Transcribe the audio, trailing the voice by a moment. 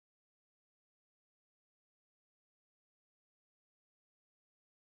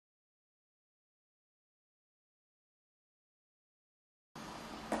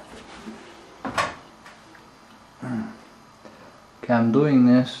Okay, I'm doing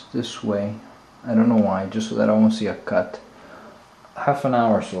this way. I don't know why, just so that I won't see a cut. Half an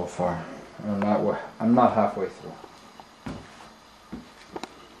hour so far. I'm not halfway through.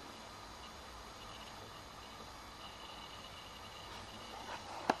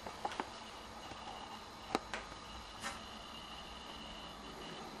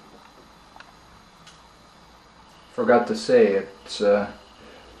 Forgot to say, it's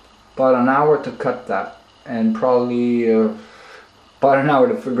about an hour to cut that, and probably about an hour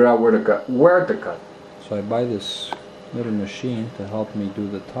to figure out where to cut. So I buy this little machine to help me do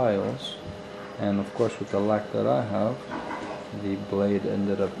the tiles, and of course with the lack that I have, the blade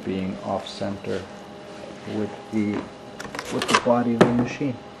ended up being off center with the body of the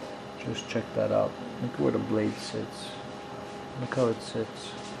machine. Just check that out. Look where the blade sits. Look how it sits.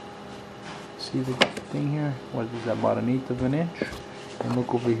 See the thing here? What is that, about 1/8 of an inch? And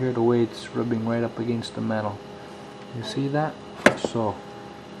look over here, the way it's rubbing right up against the metal. You see that? So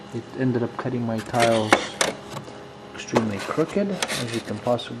it ended up cutting my tiles extremely crooked, as you can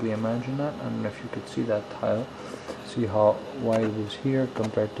possibly imagine that. I don't know if you could see that tile. See how wide it is here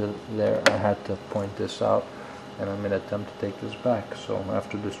compared to there. I had to point this out, and I'm going to attempt to take this back. So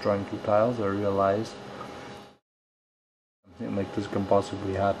after destroying 2 tiles, I realized something like this can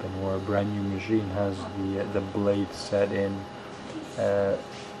possibly happen, where a brand new machine has the blade set in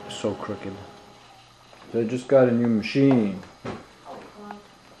so crooked. So I just got a new machine.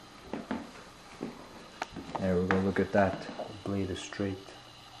 There we go, look at that. The blade is straight.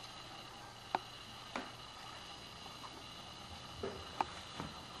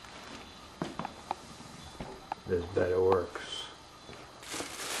 This better works.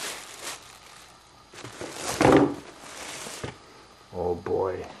 Oh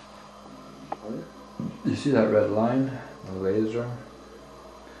boy. You see that red line? The laser?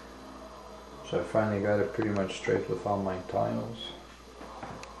 So I finally got it pretty much straight with all my tiles.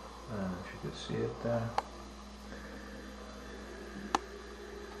 I don't know if you can see it there.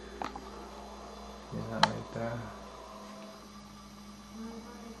 See that right there?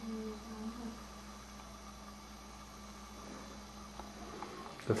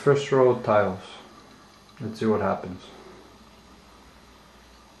 The first row of tiles. Let's see what happens.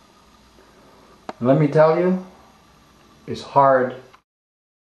 Let me tell you, it's hard.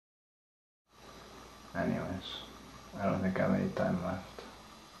 Anyways, I don't think I have any time left.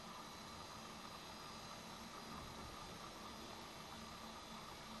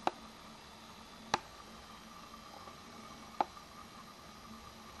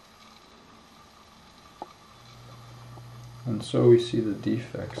 And so we see the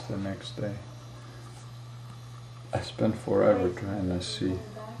defects the next day. I spent forever trying to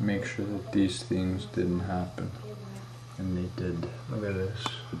make sure that these things didn't happen. And they did. Look at this.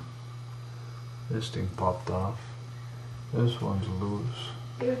 This thing popped off. This one's loose.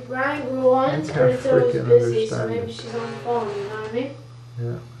 If Brian grew once, but it's always busy, so maybe she's on the phone, you know what I mean?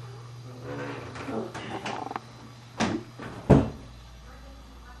 Yeah. Okay.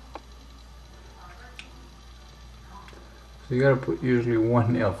 So you gotta put usually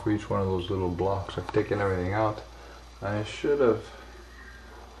 1 nail for each one of those little blocks. I've taken everything out. I should have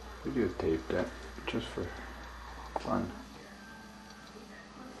videotaped that just for fun.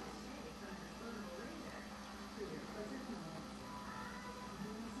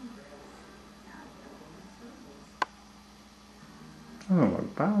 Doesn't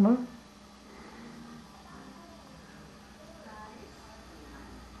look bad, huh?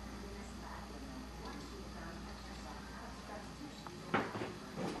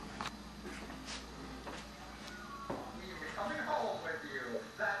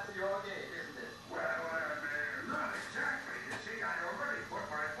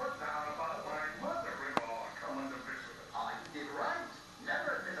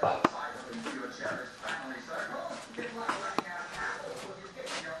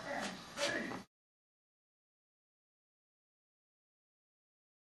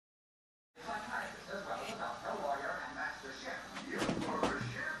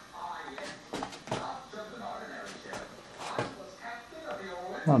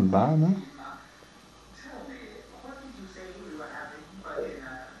 Not bad, huh?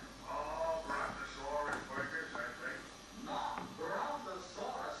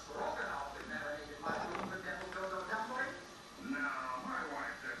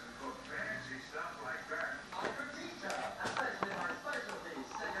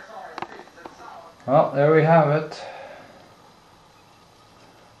 Well, there we have it.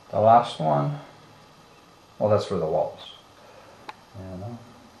 The last one. Well, that's for the walls. You know,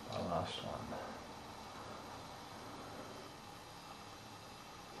 the last one.